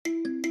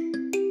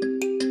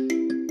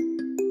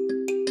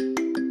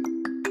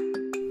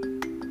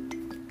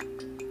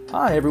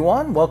Hi,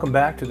 everyone. Welcome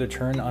back to the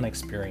Turn on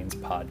Experience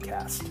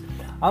podcast.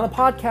 On the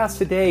podcast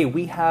today,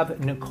 we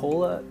have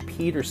Nicola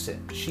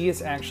Peterson. She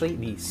is actually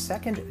the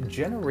second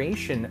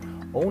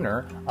generation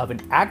owner of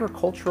an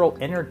agricultural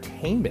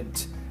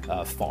entertainment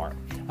farm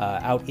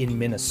out in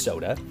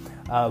Minnesota.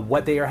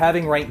 What they are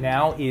having right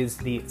now is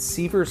the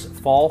Seavers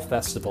Fall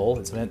Festival.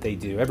 It's an event they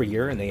do every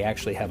year, and they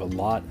actually have a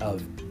lot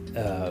of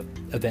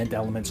event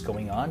elements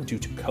going on due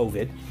to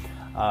COVID.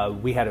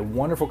 We had a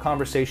wonderful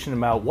conversation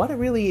about what it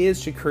really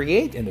is to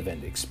create an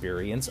event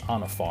experience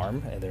on a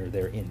farm.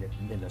 They're in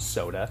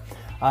Minnesota.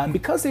 And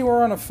because they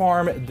were on a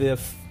farm,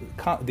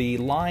 the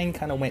line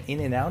kind of went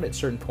in and out at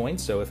certain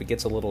points, so if it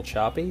gets a little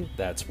choppy,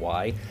 that's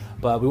why.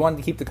 But we wanted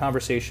to keep the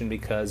conversation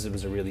because it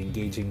was a really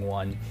engaging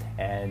one,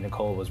 and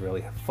Nicole was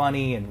really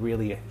funny and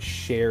really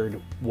shared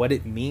what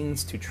it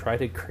means to try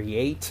to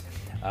create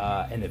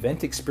an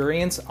event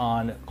experience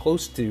on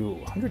close to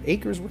 100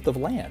 acres worth of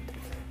land.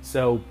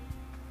 So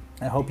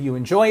I hope you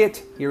enjoy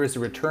it. Here is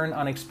the Return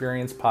on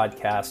Experience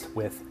podcast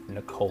with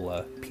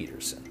Nicola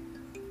Peterson.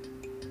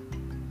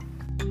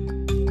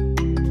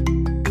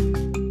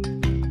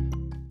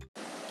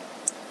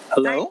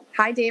 Hello?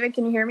 Hi, David.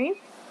 Can you hear me?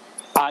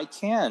 I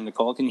can.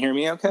 Nicole, can you hear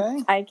me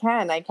okay? I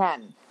can.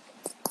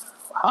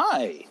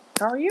 Hi.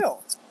 How are you?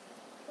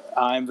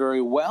 I'm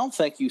very well.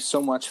 Thank you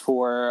so much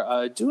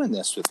for doing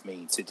this with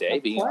me today,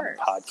 Of being course.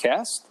 on the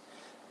podcast.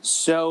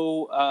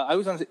 So I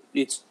was on.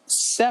 It's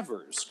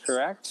Severs,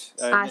 correct?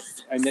 Seavers,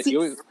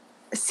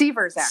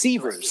 actually.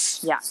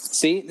 Seavers. Yeah.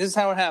 See, this is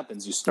how it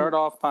happens. You start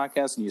off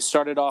podcast and you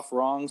started off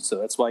wrong, so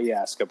that's why you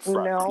ask up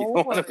front.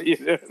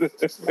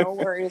 No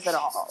worries at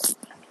all.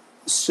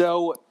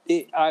 So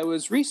I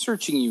was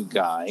researching you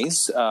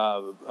guys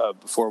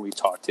before we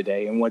talked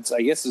today, and what's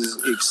I guess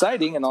is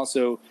exciting and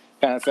also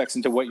kind of affects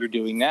into what you're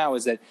doing now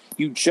is that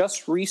you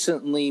just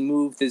recently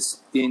moved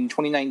this in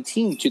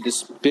 2019 to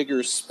this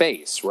bigger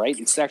space, right?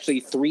 It's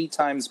actually 3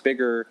 times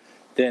bigger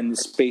than the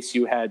space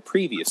you had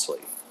previously,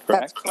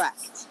 correct?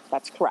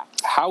 That's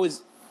correct. How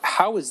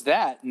is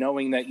that,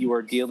 knowing that you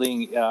are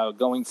dealing,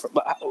 going from,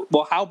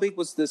 well, how big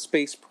was the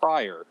space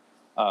prior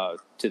to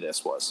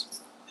this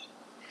was?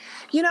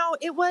 You know,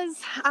 it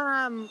was,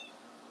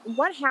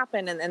 what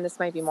happened, and this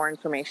might be more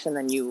information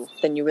than you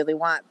really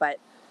want, but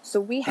so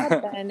we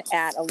had been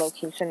at a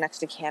location next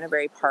to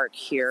Canterbury Park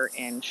here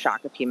in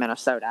Shakopee,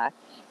 Minnesota,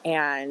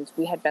 and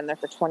we had been there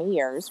for 20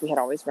 years. We had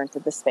always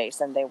rented the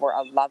space, and they were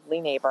a lovely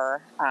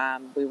neighbor.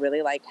 We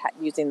really liked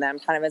using them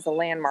kind of as a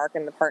landmark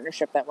and the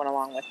partnership that went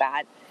along with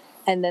that.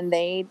 And then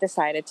they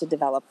decided to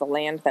develop the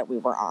land that we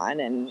were on,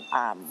 and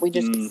we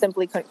just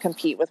simply couldn't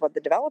compete with what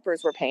the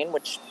developers were paying,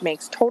 which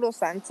makes total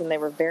sense, and they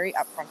were very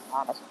upfront and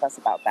honest with us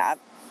about that.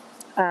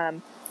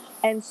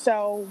 And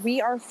so we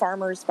are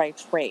farmers by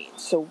trade.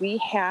 So we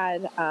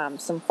had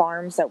some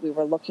farms that we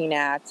were looking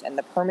at, and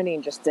the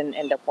permitting just didn't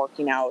end up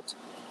working out.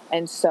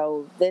 And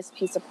so this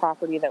piece of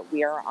property that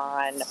we are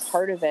on,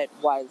 part of it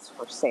was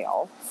for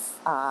sale.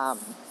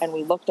 And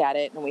we looked at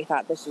it and we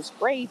thought, this is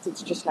great.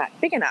 It's just not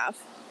big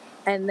enough.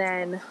 And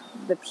then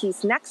the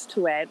piece next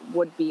to it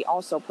would be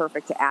also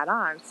perfect to add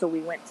on. So we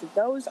went to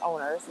those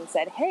owners and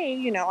said, hey,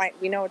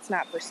 we know it's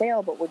not for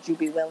sale, but would you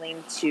be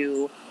willing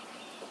to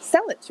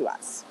sell it to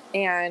us?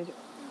 And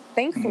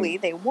thankfully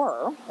they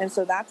were. And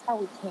so that's how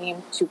we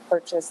came to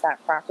purchase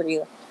that property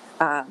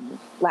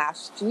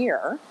last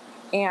year.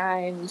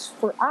 And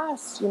for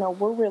us,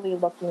 we're really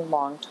looking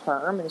long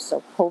term. And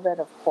so COVID,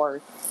 of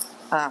course,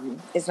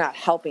 is not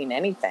helping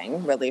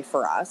anything really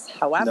for us.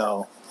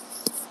 However,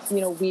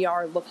 we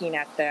are looking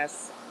at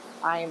this.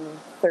 I'm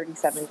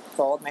 37 years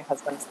old. My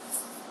husband's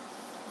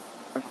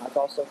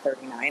also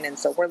 39. And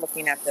so we're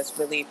looking at this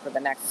really for the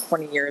next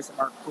 20 years of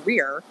our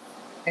career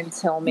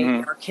until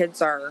maybe our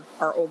kids are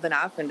old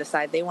enough and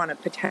decide they want to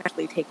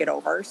potentially take it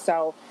over.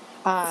 So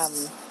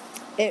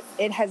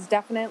it has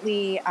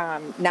definitely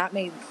not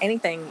made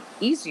anything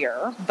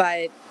easier,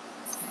 but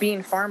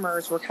being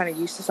farmers, we're kind of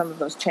used to some of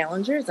those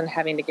challenges and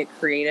having to get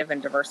creative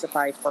and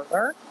diversify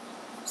further.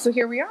 So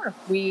here we are.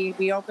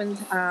 We opened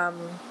a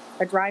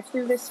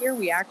drive-through this year.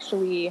 We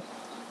actually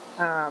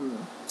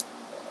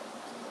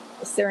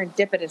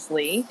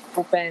serendipitously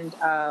opened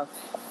a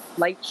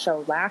light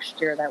show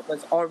last year that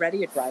was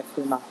already a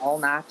drive-through model,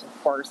 not,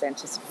 of course,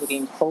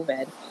 anticipating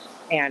COVID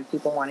and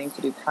people wanting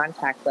to do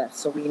contactless.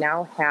 So we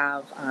now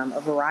have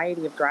a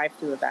variety of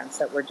drive-through events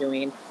that we're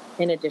doing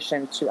in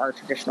addition to our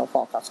traditional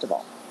fall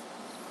festival.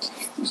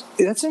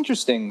 That's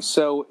interesting.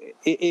 So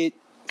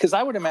because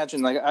I would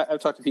imagine, like I've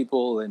talked to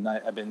people and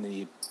I've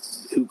been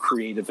who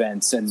create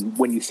events, and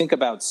when you think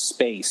about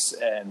space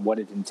and what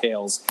it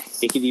entails,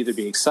 it can either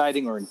be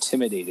exciting or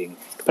intimidating.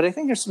 But I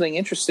think there's something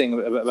interesting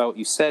about what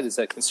you said is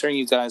that considering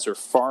you guys are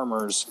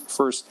farmers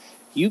first,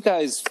 you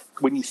guys,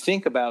 when you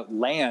think about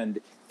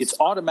land, it's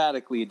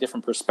automatically a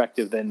different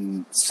perspective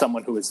than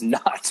someone who is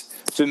not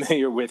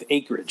familiar with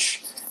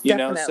acreage.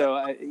 Definitely.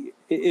 So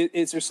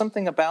is there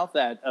something about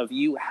that of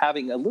you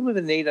having a little bit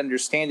of innate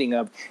understanding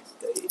of,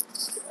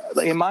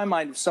 in my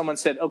mind, if someone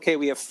said, okay,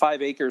 we have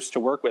 5 acres to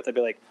work with, I'd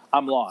be like,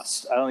 I'm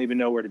lost. I don't even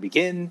know where to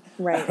begin.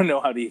 Right. I don't know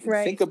how to even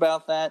think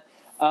about that.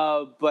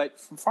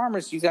 But for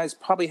farmers, you guys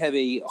probably have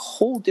a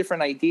whole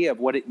different idea of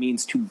what it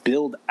means to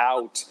build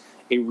out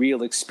a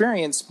real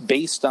experience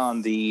based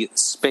on the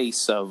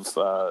space of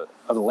the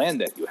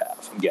land that you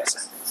have, I'm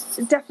guessing.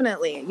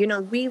 Definitely.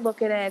 We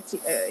look at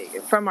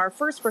it from our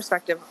first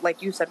perspective,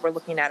 like you said, we're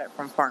looking at it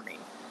from farming.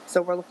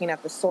 So we're looking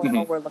at the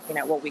soil, we're looking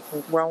at what we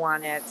can grow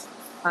on it.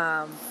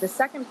 The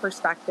second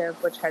perspective,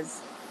 which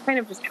has kind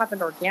of just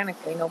happened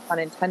organically, no pun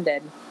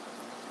intended,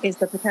 is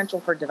the potential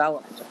for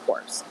development, of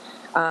course.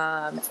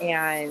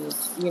 And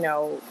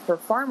for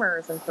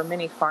farmers and for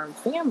many farm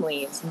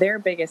families, their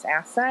biggest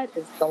asset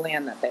is the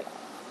land that they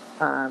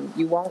own.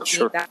 You won't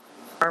meet that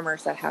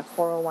farmers that have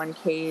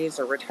 401ks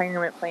or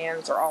retirement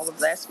plans or all of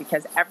this,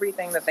 because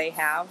everything that they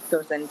have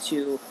goes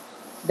into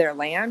their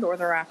land or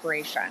their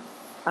operation.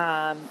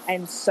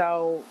 And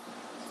so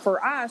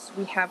for us,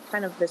 we have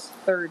kind of this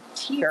third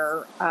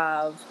tier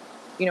of,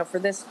 for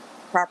this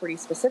property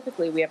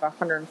specifically, we have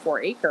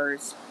 104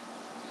 acres.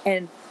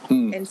 And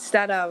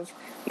instead of,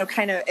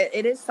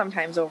 it is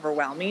sometimes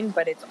overwhelming,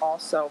 but it's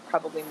also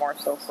probably more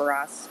so for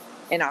us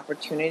an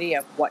opportunity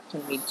of what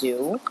can we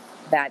do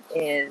that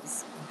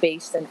is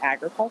based in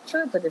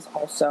agriculture, but is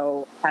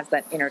also has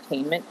that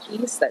entertainment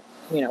piece that,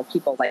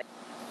 people like.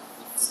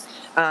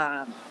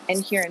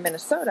 And here in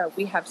Minnesota,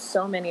 we have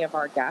so many of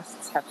our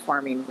guests have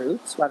farming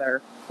roots,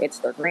 whether it's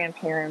their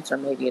grandparents or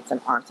maybe it's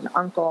an aunt and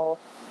uncle.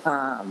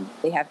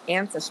 They have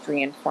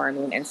ancestry in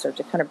farming. And so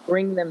to kind of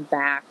bring them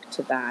back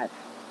to that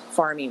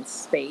farming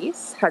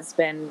space has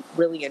been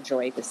really a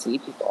joy to see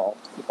people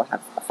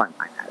have a fun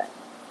time at it.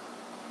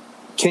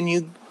 Can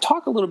you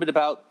talk a little bit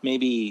about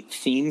maybe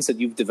themes that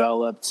you've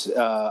developed?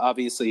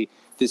 Obviously,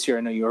 this year,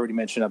 I know you already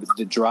mentioned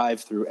the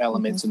drive-through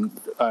elements, and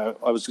I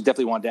was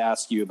definitely wanted to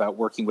ask you about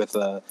working with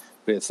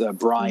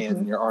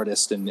Brian, your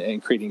artist,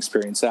 and creating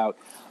Experience Out,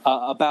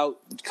 about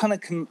kind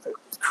of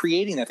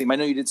creating that theme. I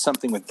know you did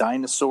something with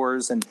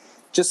dinosaurs, and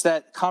just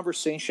that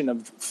conversation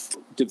of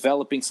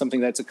developing something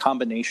that's a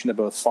combination of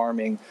both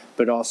farming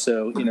but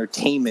also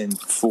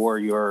entertainment for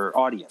your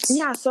audience.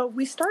 Yeah, so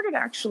we started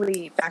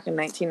actually back in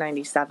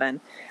 1997,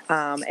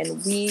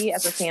 and we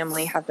as a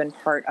family have been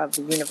part of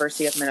the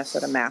University of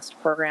Minnesota MAST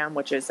program,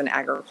 which is an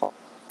agriculture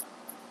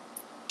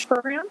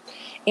program.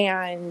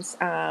 And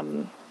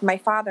my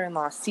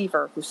father-in-law,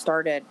 Seaver, who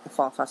started the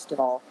Fall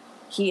Festival,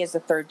 he is a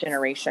third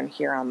generation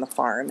here on the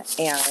farm,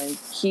 and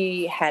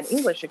he had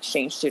English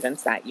exchange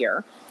students that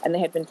year, and they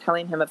had been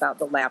telling him about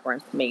the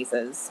labyrinth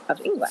mazes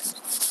of England.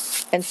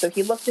 And so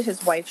he looked at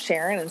his wife,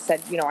 Sharon, and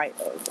said,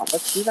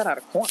 let's do that out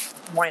of corn.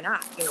 Why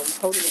not? We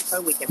totally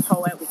could. We can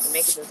hoe it. We can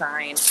make a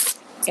design.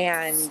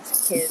 And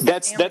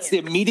that's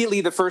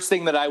immediately the first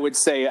thing that I would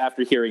say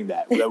after hearing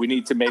that we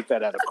need to make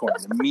that out of corn.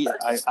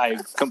 I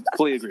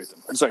completely agree with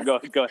them. I'm sorry, go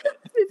ahead.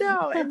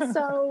 No, and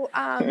so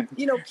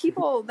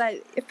people that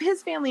if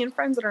his family and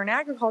friends that are in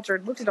agriculture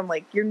looked at him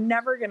like, you're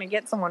never going to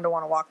get someone to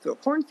want to walk through a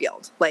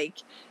cornfield. Like,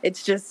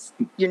 it's just,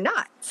 you're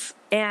nuts.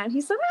 And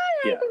he said,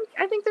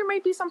 I think there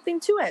might be something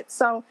to it.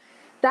 So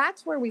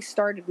that's where we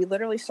started. We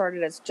literally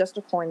started as just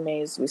a corn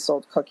maze. We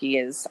sold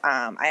cookies.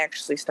 I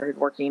actually started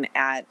working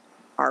at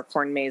our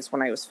corn maze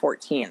when I was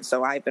 14.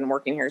 So I've been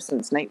working here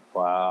since night.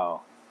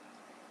 Wow.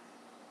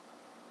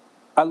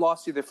 I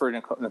lost you there for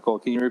Nicole.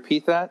 Can you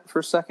repeat that for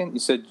a second? You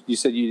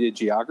said you did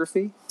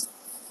geography?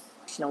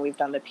 We've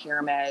done the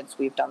pyramids,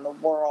 we've done the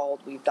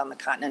world, we've done the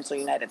continental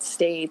United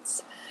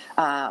States.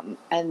 And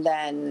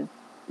then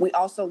we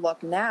also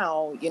look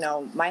now,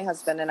 my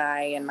husband and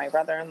I and my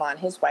brother-in-law and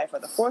his wife are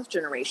the fourth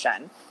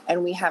generation,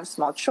 and we have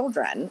small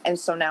children. And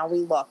so now we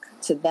look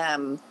to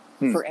them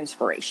for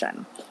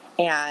inspiration.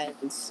 And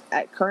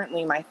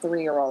currently my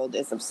 3-year-old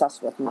is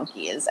obsessed with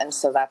monkeys. And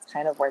so that's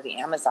kind of where the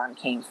Amazon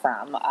came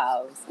from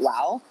of,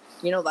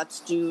 let's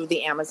do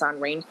the Amazon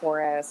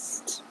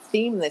rainforest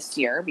theme this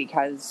year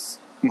because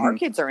our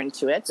kids are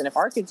into it. And if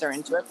our kids are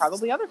into it,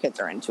 probably other kids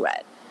are into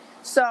it.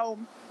 So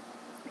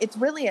it's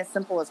really as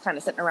simple as kind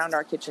of sitting around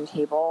our kitchen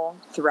table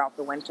throughout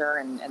the winter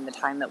and the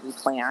time that we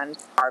planned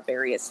our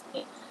various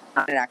themes.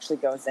 It actually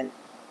goes in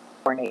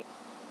coordinate.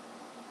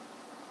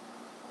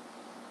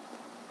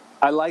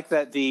 I like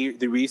that the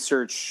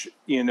research,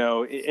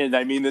 and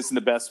I mean this in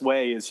the best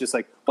way, is just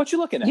like, what you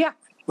looking at? Yeah.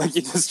 Like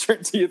you just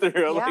turn to you,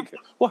 like,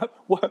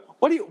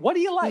 what do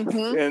you like?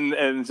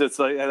 And just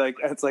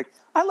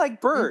I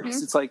like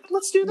birds. It's like,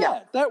 let's do that.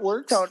 Yeah. That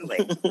works.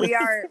 Totally. We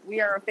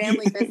are a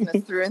family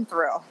business through and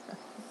through.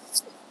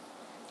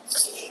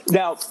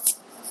 Now,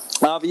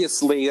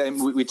 obviously,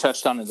 and we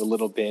touched on it a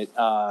little bit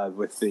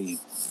with the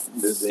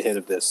hit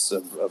of this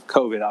of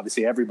COVID.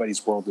 Obviously,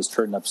 everybody's world is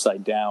turned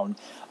upside down.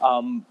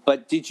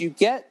 But did you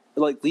get,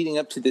 leading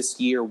up to this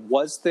year,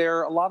 was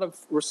there a lot of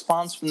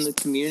response from the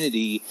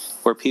community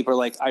where people are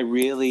like, I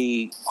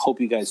really hope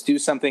you guys do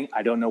something.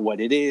 I don't know what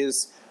it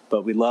is,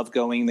 but we love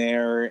going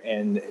there.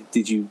 And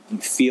did you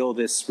feel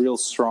this real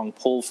strong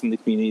pull from the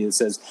community that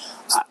says,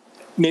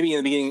 maybe in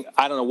the beginning,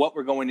 I don't know what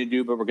we're going to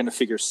do, but we're going to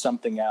figure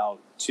something out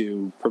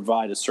to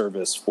provide a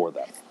service for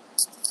them?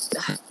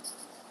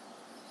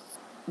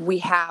 we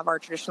have our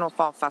traditional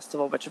fall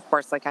festival, which of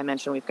course, like I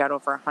mentioned, we've got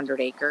over 100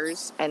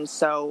 acres. And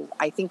so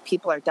I think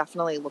people are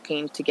definitely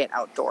looking to get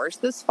outdoors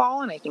this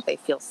fall, and I think they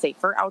feel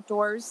safer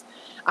outdoors.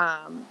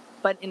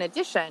 But in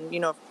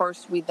addition, of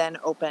course, we then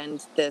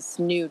opened this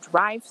new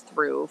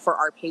drive-through for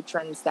our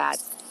patrons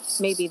that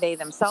maybe they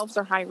themselves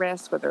are high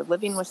risk or they're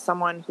living with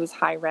someone who's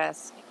high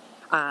risk.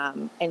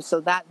 And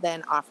so that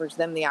then offers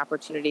them the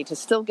opportunity to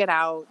still get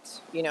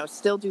out,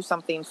 still do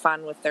something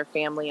fun with their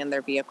family and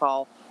their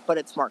vehicle, but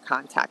it's more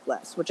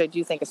contactless, which I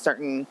do think a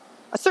certain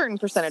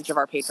percentage of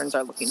our patrons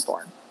are looking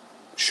for.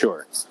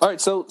 Sure. All right.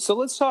 So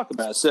let's talk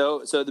about it.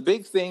 So the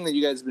big thing that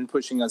you guys have been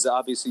pushing is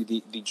obviously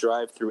the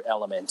drive-through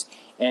element,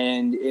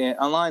 and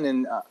online,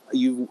 and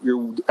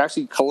you're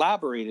actually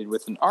collaborated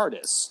with an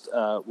artist,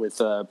 with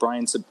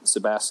Brian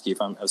Sabaski,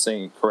 if I'm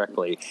saying it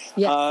correctly.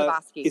 Yes,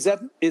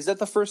 Sabaski. Is that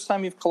the first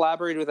time you've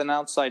collaborated with an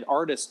outside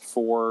artist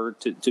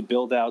to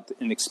build out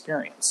an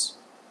experience?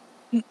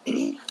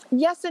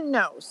 Yes and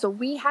no. So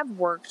we have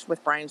worked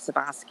with Brian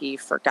Sabaski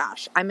for,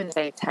 I'm going to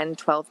say 10,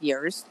 12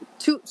 years.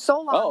 So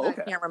long that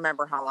I can't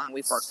remember how long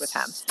we've worked with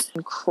him.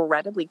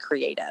 Incredibly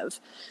creative.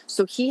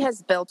 So he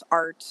has built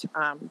art,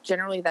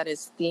 generally that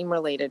is theme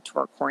related to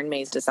our corn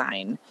maze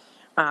design,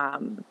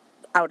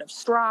 out of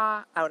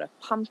straw, out of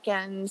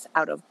pumpkins,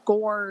 out of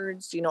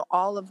gourds,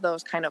 all of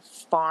those kind of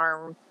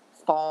farm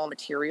fall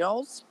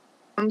materials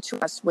come to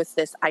us with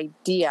this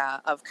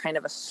idea of kind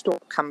of a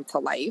store come to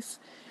life.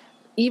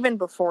 Even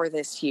before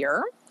this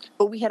year,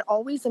 but we had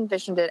always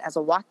envisioned it as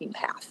a walking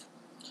path.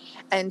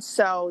 And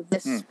so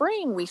this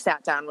spring we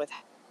sat down with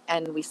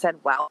and we said,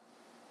 well,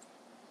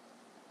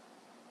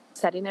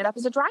 setting it up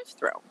as a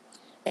drive-through.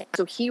 And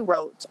so he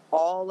wrote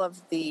all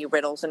of the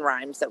riddles and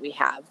rhymes that we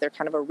have. They're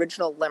kind of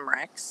original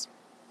limericks.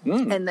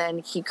 And then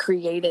he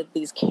created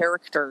these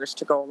characters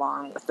to go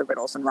along with the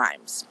riddles and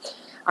rhymes.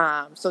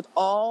 So it's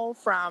all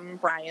from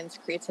Brian's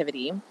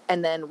creativity.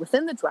 And then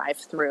within the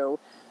drive-through,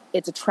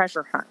 it's a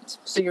treasure hunt.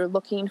 So you're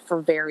looking for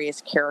various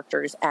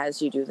characters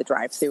as you do the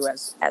drive-through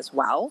as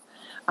well.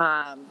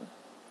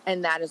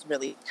 And that is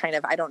really kind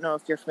of, I don't know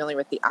if you're familiar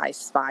with the I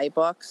Spy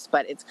books,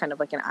 but it's kind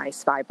of like an I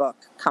Spy book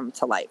come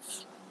to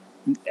life.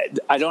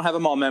 I don't have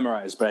them all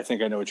memorized, but I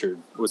think I know what they're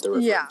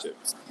referring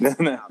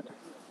to.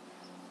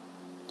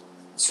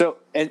 So,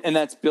 and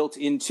that's built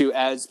into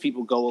as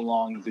people go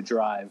along the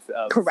drive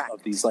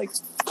of these like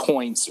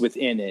points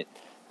within it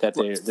that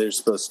they're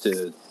supposed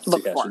to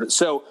look for.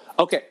 So,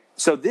 okay.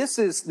 So this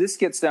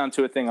gets down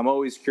to a thing I'm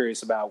always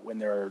curious about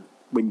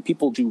when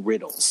people do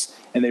riddles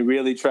and they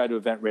really try to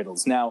invent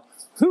riddles. Now,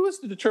 who is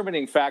the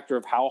determining factor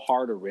of how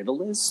hard a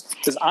riddle is?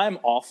 Because I'm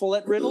awful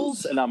at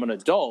riddles and I'm an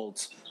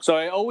adult. So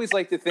I always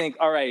like to think,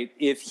 all right,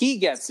 if he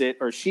gets it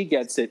or she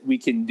gets it, we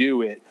can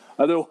do it.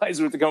 Otherwise,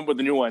 we have to come up with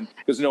a new one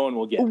because no one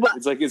will get it. Well,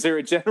 it's like, is there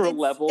a general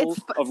level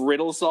of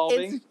riddle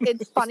solving?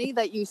 It's funny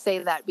that you say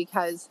that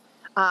because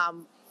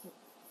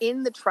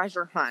in the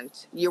treasure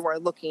hunt, you are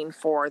looking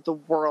for the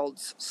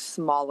world's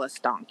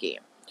smallest donkey.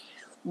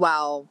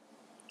 Well,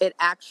 it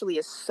actually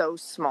is so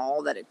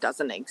small that it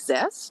doesn't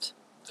exist.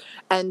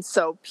 And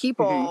so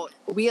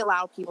we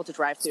allow people to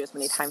drive through as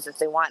many times as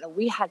they want. And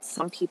we had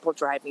some people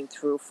driving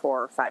through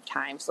 4 or 5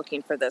 times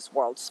looking for this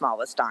world's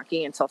smallest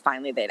donkey until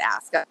finally they'd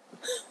ask us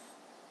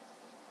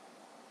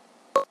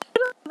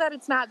that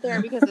it's not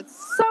there because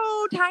it's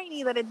so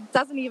tiny that it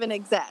doesn't even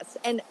exist.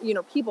 And,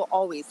 people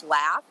always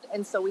laughed.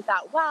 And so we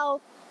thought,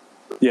 well,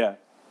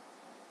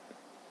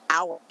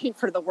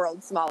 for the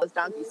world's smallest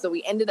donkey. So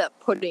we ended up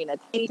putting a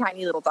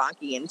tiny little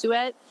donkey into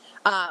it.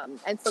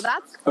 And so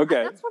that's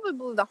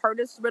probably the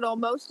hardest riddle.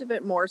 Most of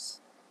it more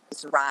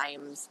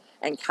rhymes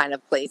and kind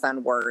of plays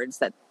on words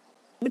that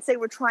I would say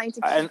we're trying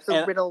to keep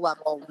the riddle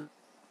level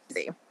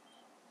easy.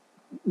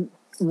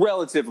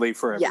 Relatively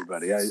for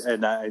everybody. Yes.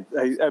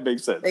 That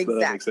makes sense. Exactly.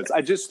 That makes sense.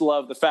 I just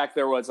love the fact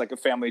there was like a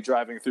family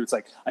driving through. It's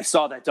like, I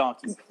saw that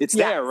donkey. It's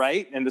there,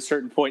 right? And at a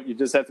certain point, you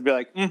just have to be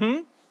like,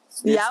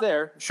 it's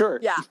there. Sure.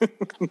 Yeah,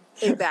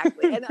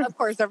 exactly. And of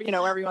course,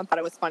 everyone thought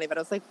it was funny, but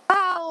I was like,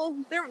 well,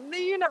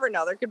 you never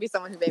know. There could be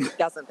someone who maybe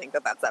doesn't think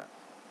that that's it.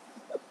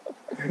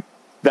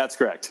 That's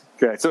correct.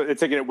 So it's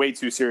taking it way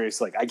too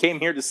serious. Like, I came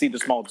here to see the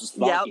smallest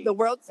donkey. Yeah, the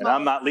world's smallest. And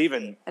I'm not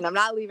leaving. And I'm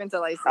not leaving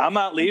till I see it. I'm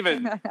not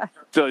leaving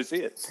till I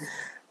see it.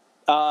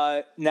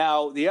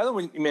 Now, the other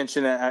one you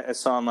mentioned I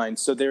saw online.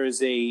 So there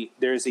is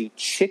a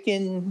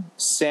chicken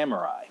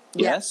samurai.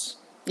 Yes.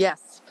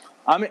 Yes.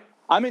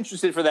 I'm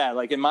interested for that.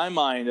 Like in my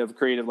mind of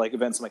creative like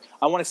events, I'm like,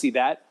 I want to see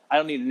that. I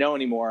don't need to know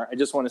anymore. I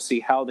just want to see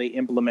how they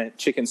implement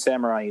chicken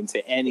samurai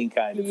into any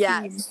kind of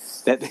theme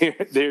that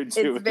they're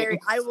doing.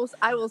 It's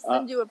I will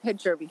send you a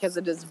picture because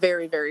it is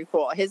very, very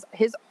cool. He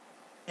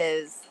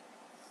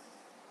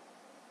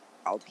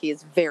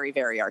is very,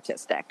 very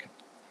artistic.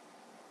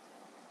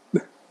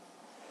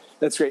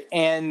 That's great.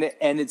 And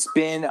it's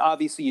been,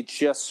 obviously, it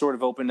just sort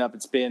of opened up.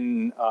 It's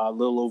been a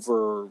little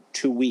over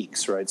 2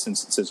 weeks, right,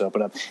 since it's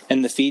opened up.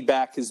 And the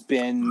feedback has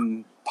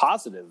been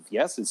positive.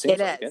 Yes, it seems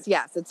like it.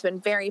 Yes, it's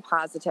been very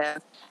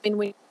positive. I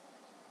mean,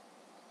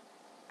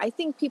 I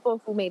think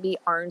people who maybe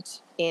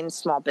aren't in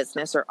small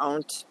business or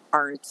aren't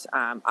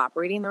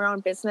operating their own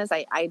business,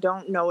 I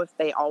don't know if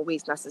they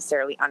always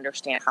necessarily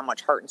understand how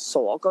much heart and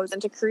soul goes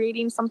into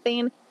creating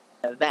something,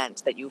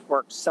 event that you've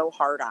worked so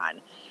hard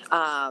on.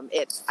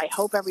 I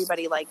hope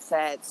everybody likes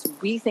it.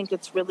 We think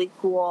it's really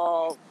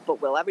cool,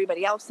 but will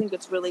everybody else think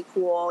it's really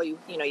cool?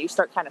 You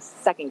start kind of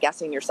second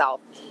guessing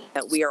yourself.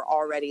 That we are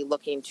already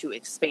looking to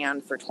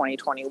expand for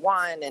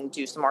 2021 and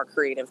do some more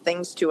creative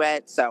things to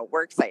it. So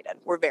we're excited.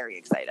 We're very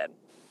excited.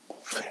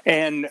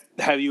 And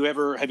have you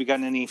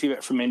gotten any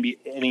feedback from maybe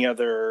any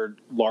other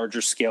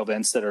larger scale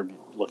events that are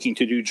looking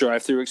to do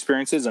drive-through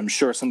experiences? I'm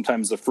sure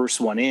sometimes the first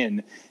one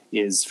in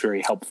is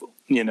very helpful.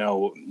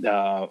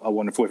 A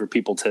wonderful way for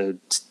people to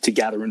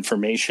gather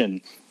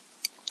information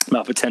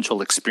about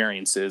potential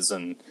experiences.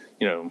 And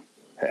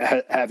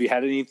have you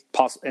had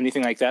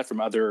anything like that from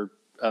other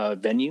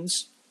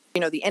venues?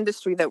 The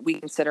industry that we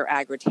consider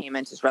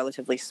agritainment is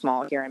relatively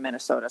small here in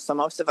Minnesota. So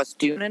most of us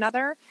do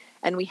another,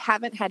 and we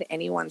haven't had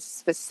anyone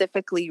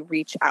specifically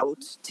reach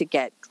out to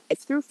get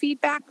through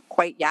feedback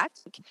quite yet.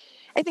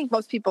 I think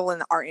most people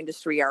in our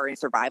industry are in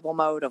survival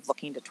mode of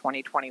looking to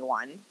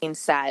 2021. Being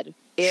said,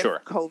 if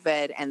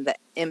COVID and the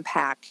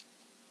impact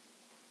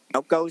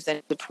goes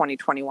into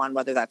 2021,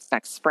 whether that's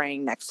next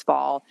spring, next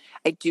fall,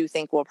 I do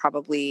think we'll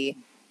probably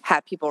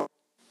have people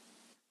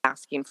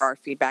asking for our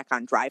feedback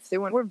on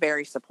drive-through, and we're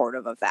very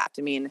supportive of that.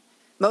 I mean,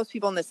 most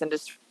people in this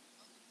industry,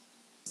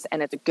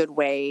 and it's a good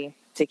way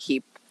to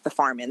keep the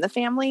farm in the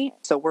family.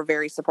 So we're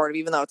very supportive,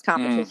 even though it's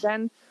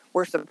competition.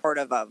 We're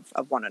supportive of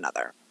one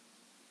another.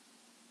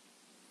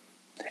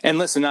 And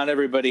listen, not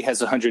everybody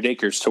has 100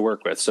 acres to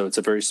work with, so it's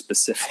a very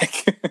specific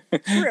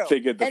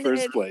thing in the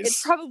first place.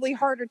 It's probably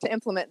harder to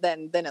implement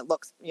than it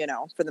looks,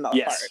 for the most part.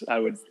 Yes,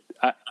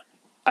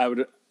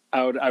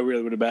 I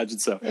really would imagine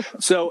so.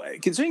 So,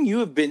 considering you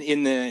have been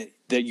in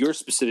your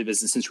specific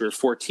business since you were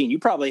 14, you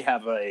probably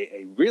have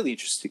a really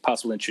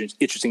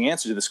interesting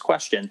answer to this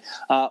question.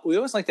 We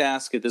always like to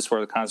ask at this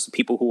part of the conference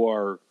people who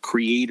are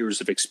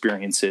creators of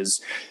experiences.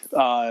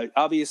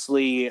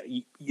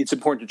 Obviously, it's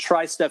important to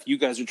try stuff. You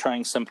guys are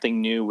trying something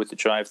new with the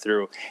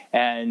drive-through,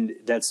 and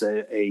that's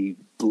a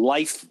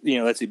life.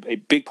 That's a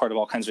big part of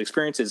all kinds of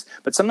experiences.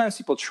 But sometimes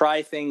people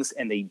try things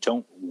and they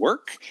don't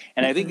work,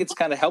 and I think it's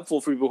kind of helpful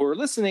for people who are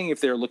listening,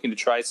 if they're looking to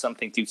try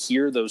something, to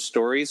hear those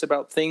stories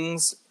about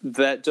things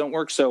that don't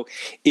work. So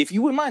if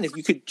you wouldn't mind, if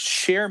you could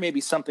share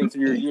maybe something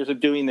through your years of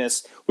doing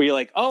this where you're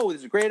like, oh, this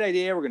is a great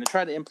idea, we're going to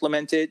try to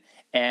implement it,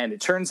 and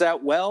it turns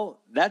out, well,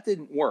 that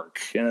didn't work.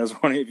 And I was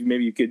wondering if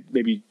maybe you could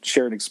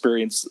share an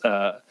experience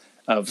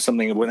of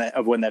something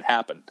of when that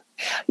happened.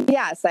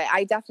 Yes,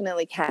 I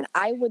definitely can.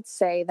 I would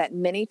say that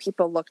many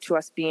people look to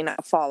us being a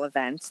fall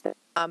event.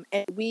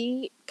 And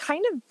we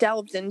kind of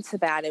delved into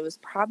that. It was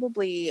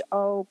probably,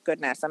 I'm going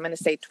to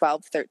say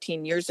 12,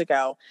 13 years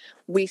ago.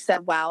 We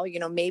said, well,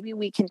 maybe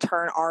we can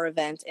turn our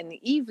event in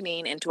the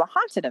evening into a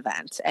haunted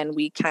event, and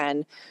we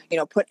can,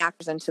 put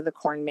actors into the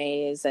corn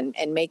maze and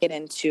make it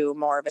into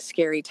more of a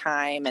scary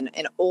time and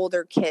an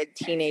older kid,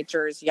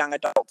 teenagers, young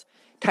adult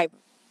type.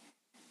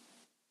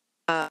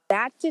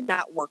 That did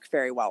not work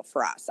very well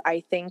for us.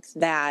 I think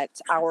that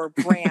our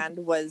brand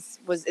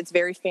it's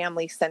very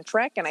family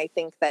centric, and I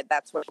think that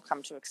that's what you'll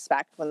come to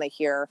expect when they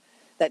hear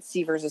that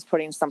Sievers is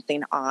putting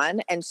something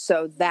on. And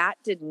so that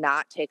did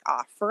not take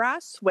off for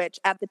us, which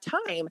at the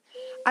time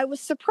I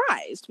was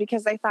surprised,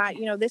 because I thought,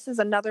 this is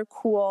another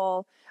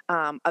cool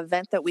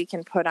event that we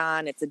can put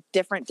on. It's a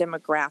different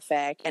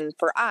demographic. And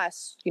for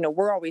us,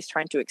 we're always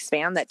trying to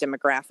expand that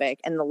demographic.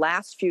 And the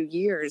last few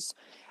years,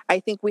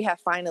 I think we have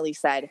finally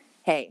said,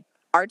 hey,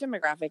 our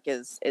demographic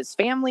is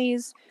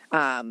families,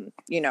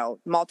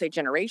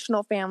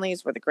 multi-generational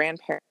families where the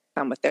grandparents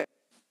come with their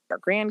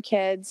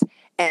grandkids,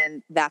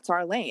 and that's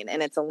our lane.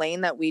 And it's a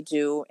lane that we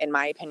do, in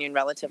my opinion,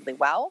 relatively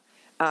well.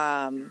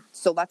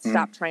 So let's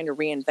stop trying to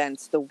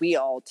reinvent the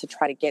wheel to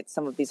try to get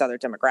some of these other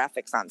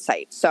demographics on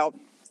site. So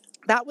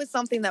that was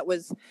something that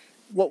was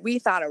what we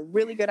thought a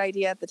really good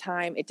idea at the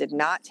time. It did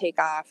not take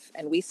off,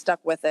 and we stuck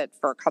with it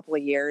for a couple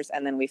of years.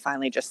 And then we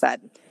finally just said,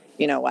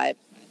 you know what,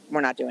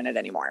 we're not doing it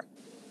anymore.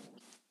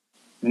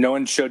 No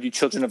one showed you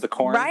Children of the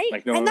Corn? Right.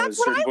 Like, no one was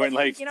going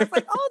like... it's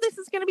like, oh, this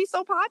is going to be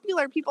so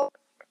popular. People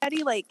are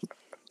already,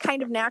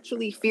 kind of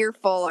naturally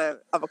fearful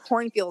of a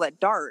cornfield at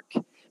dark.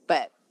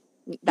 But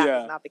that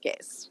was not the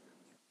case.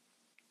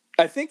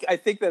 I think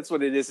that's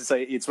what it is. It's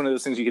like, it's one of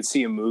those things you could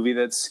see a movie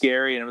that's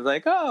scary, and it was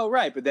like, oh,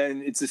 right. But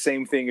then it's the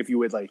same thing if you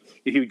would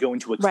go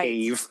into a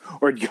cave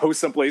or go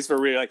someplace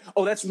where you're like,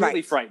 oh, that's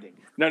really frightening.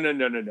 No.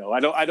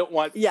 I don't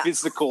want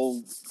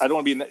physical. I don't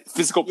want to be in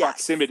physical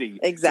proximity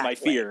to my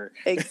fear.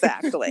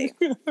 Exactly.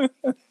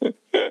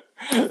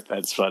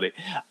 That's funny.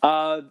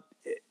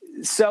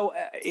 So,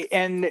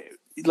 and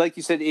like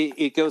you said,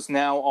 it goes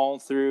now all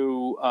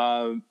through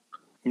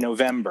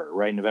November,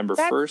 right? November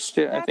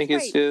 1st, I think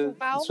right. is.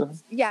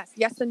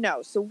 Yes and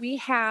no. So we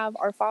have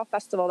our fall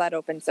festival that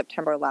opens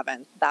September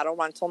 11th. That'll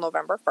run till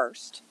November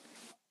 1st.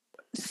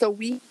 So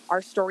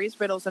our Stories,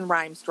 Riddles, and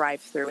Rhymes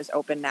drive-through is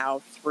open now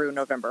through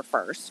November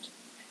 1st.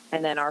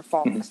 And then our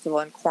fall festival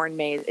in Corn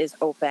Maze is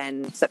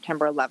open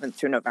September 11th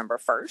through November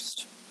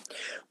 1st.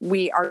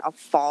 We are a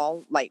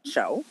fall light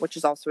show, which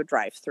is also a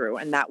drive-through,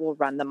 and that will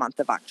run the month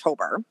of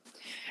October.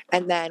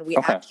 And then we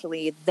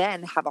actually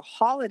then have a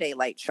holiday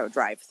light show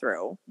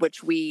drive-through,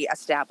 which we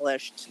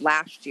established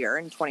last year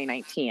in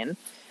 2019.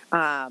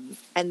 And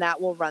that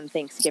will run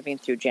Thanksgiving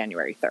through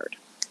January 3rd.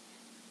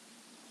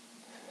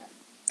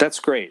 That's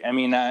great. I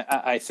mean,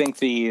 I think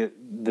the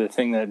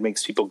thing that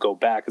makes people go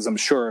back is I'm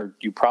sure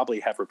you probably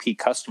have repeat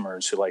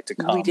customers who like to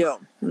come. We do.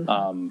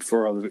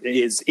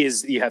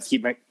 Is you have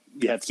to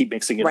keep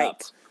mixing it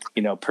up,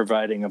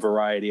 providing a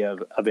variety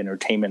of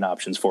entertainment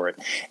options for it.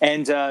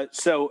 And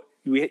so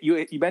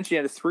you mentioned you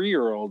had a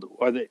 3-year-old.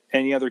 Are there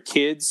any other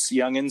kids,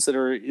 youngins that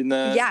are in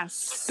the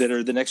that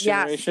are the next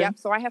generation? Yep.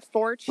 So I have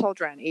 4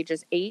 children,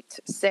 ages 8,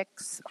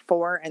 6,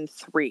 4, and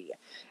 3.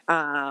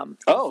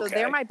 So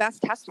they're my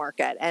best test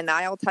market. And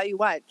I'll tell you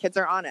what, kids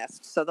are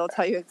honest, so they'll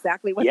tell you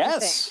exactly what they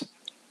think.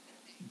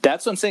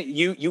 That's what I'm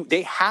saying.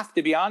 They have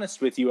to be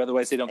honest with you,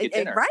 otherwise they don't get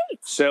dinner. Right.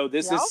 So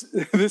this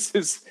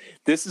is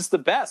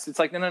the best. It's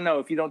like no.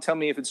 If you don't tell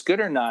me if it's good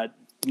or not,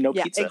 no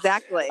pizza.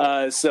 Exactly.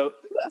 So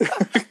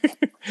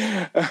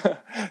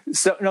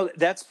no,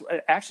 that's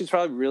actually it's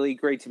probably really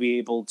great to be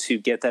able to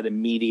get that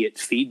immediate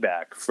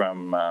feedback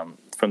from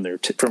your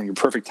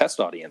perfect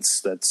test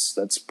audience.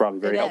 That's probably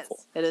very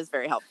helpful. It is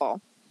very helpful.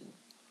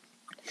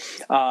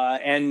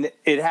 And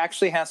it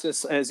actually has to,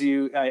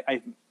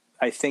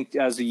 I think,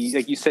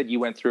 like you said, you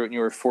went through it when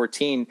you were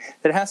 14,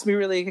 that it has to be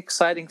really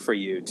exciting for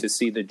you to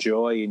see the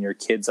joy in your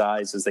kids'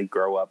 eyes as they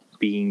grow up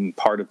being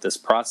part of this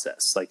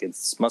process. Like, it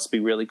must be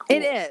really cool.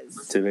 It is.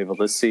 To be able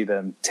to see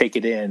them take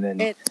it in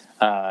and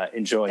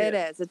enjoy it.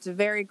 It is. It's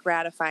very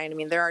gratifying. I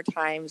mean, there are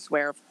times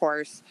where, of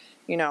course,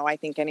 I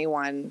think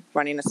anyone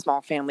running a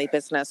small family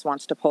business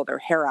wants to pull their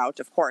hair out.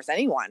 Of course,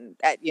 anyone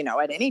at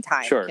any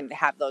time can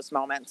have those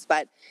moments.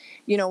 But,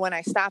 when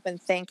I stop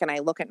and think and I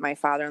look at my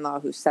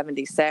father-in-law who's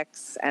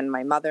 76 and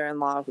my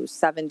mother-in-law who's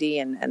 70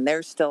 and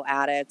they're still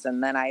at it.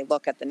 And then I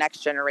look at the next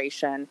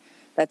generation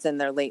that's in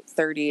their late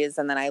 30s.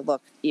 And then I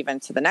look even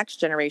to the next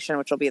generation,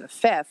 which will be the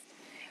 5th.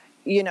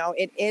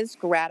 It is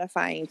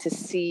gratifying to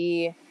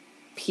see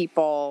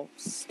people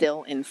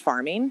still in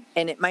farming.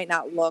 And it might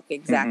not look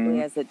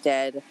exactly as it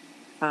did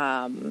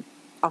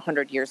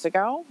 100 years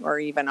ago or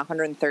even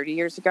 130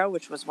 years ago,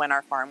 which was when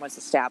our farm was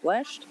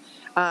established.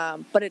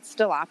 But it's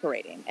still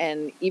operating.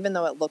 And even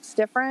though it looks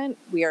different,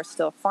 we are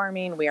still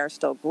farming, we are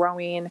still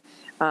growing.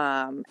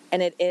 And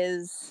it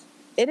is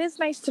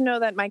nice to know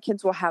that my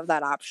kids will have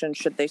that option,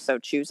 should they so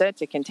choose it,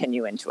 to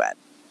continue into it.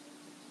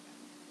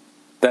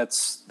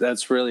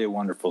 That's really a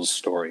wonderful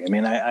story. I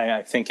mean,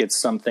 I think it's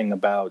something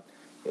about,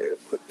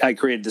 I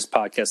created this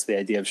podcast, the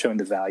idea of showing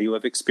the value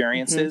of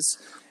experiences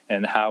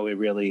and how it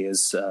really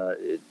is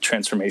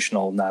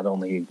transformational, not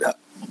only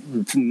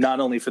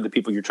for the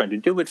people you're trying to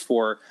do it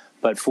for,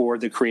 but for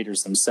the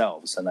creators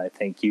themselves. And I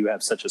think you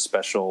have such a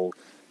special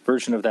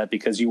version of that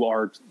because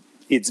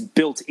it's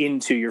built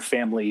into your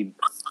family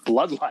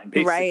bloodline,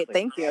 basically. Right.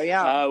 Thank you.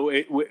 Yeah.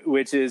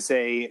 Which is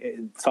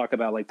talk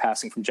about like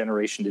passing from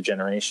generation to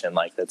generation.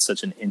 Like, that's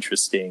such an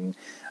interesting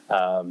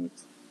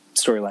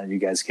storyline you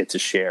guys get to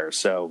share.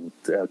 So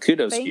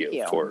kudos to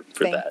you for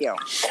that. Thank you.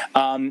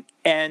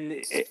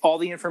 And all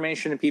the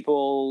information that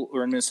people who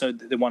are in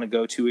Minnesota that want to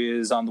go to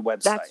is on the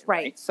website. That's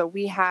right. So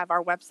we have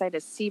our website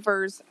is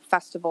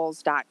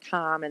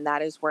SeversFestivals.com, and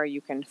that is where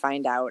you can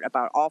find out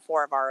about all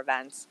 4 of our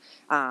events.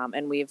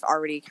 And we've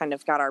already kind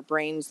of got our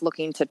brains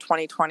looking to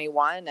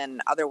 2021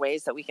 and other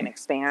ways that we can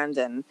expand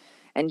and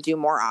do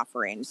more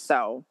offerings.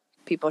 So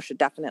people should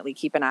definitely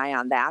keep an eye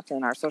on that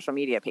and our social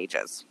media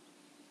pages.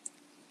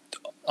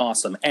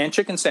 Awesome. And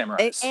Chicken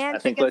Samurais.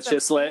 Chicken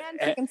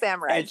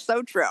Samurais.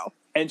 So true.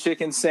 And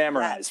Chicken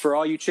Samurais. Yes. For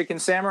all you Chicken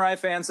Samurai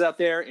fans out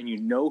there, and you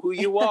know who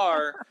you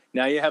are,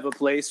 now you have a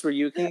place where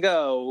you can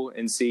go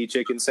and see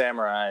Chicken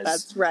Samurais.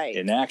 That's right.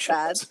 In action.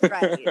 That's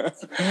right.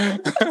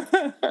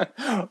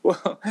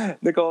 Well,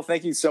 Nicole,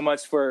 thank you so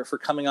much for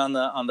coming on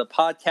the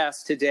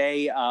podcast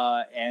today.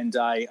 And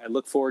I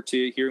look forward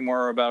to hearing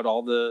more about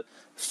all the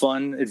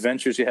fun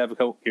adventures you have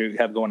going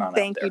on out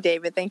there. Thank you,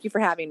 David. Thank you for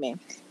having me.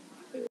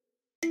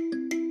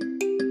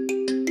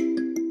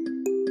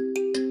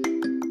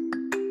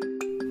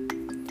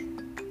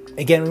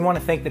 Again, we want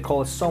to thank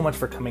Nicole so much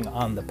for coming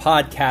on the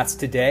podcast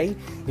today.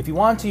 If you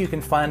want to, you can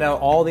find out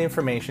all the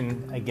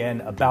information, again,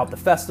 about the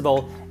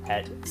festival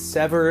at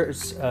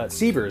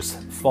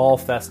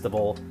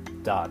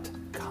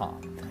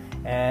SeversFallFestival.com.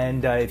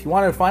 And if you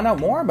want to find out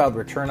more about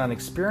Return on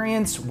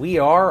Experience, we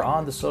are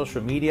on the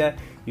social media.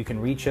 You can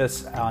reach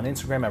us on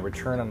Instagram at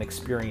Return on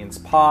Experience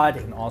Pod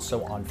and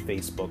also on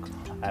Facebook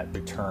at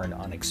Return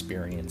on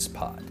Experience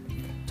Pod.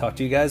 Talk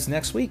to you guys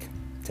next week.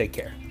 Take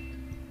care.